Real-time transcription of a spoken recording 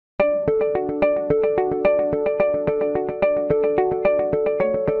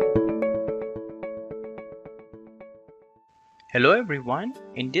Hello everyone,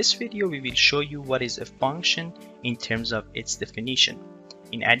 in this video we will show you what is a function in terms of its definition.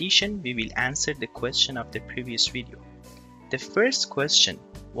 In addition, we will answer the question of the previous video. The first question,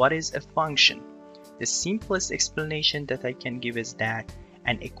 what is a function? The simplest explanation that I can give is that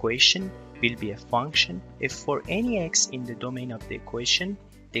an equation will be a function if for any x in the domain of the equation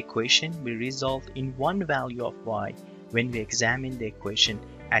will result in one value of y when we examine the equation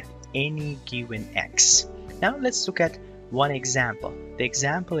at any given x. Now let's look at one example. The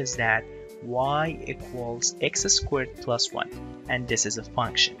example is that y equals x squared plus 1, and this is a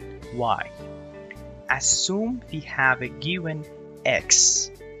function y. Assume we have a given x.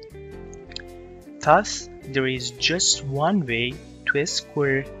 Thus, there is just one way to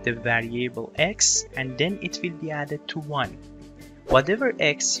square the variable x, and then it will be added to 1. Whatever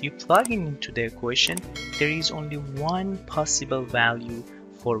x you plug into the equation, there is only one possible value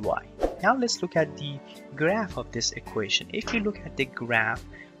for y. Now let's look at the graph of this equation. If you look at the graph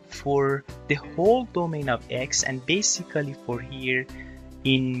for the whole domain of x, and basically for here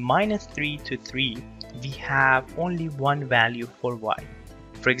in -3 to 3, we have only one value for y.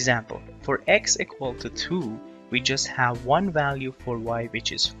 For example, for x equal to 2, we just have one value for y,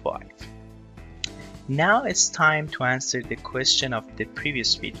 which is 5. Now it's time to answer the question of the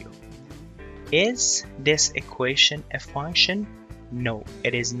previous video. Is this equation a function? No,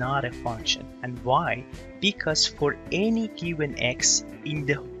 it is not a function. And why? Because for any given x in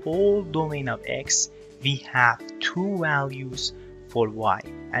the whole domain of x, we have two values for y.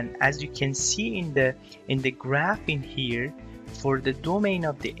 And as you can see in the graph in here, for the domain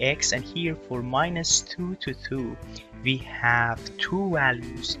of the x, and here for -2 to 2, we have two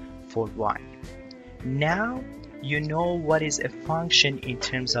values for y. Now you know what is a function in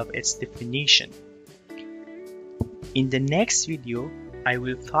terms of its definition. In the next video, I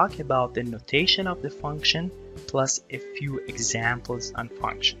will talk about the notation of the function plus a few examples on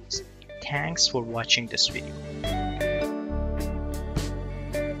functions. Thanks for watching this video.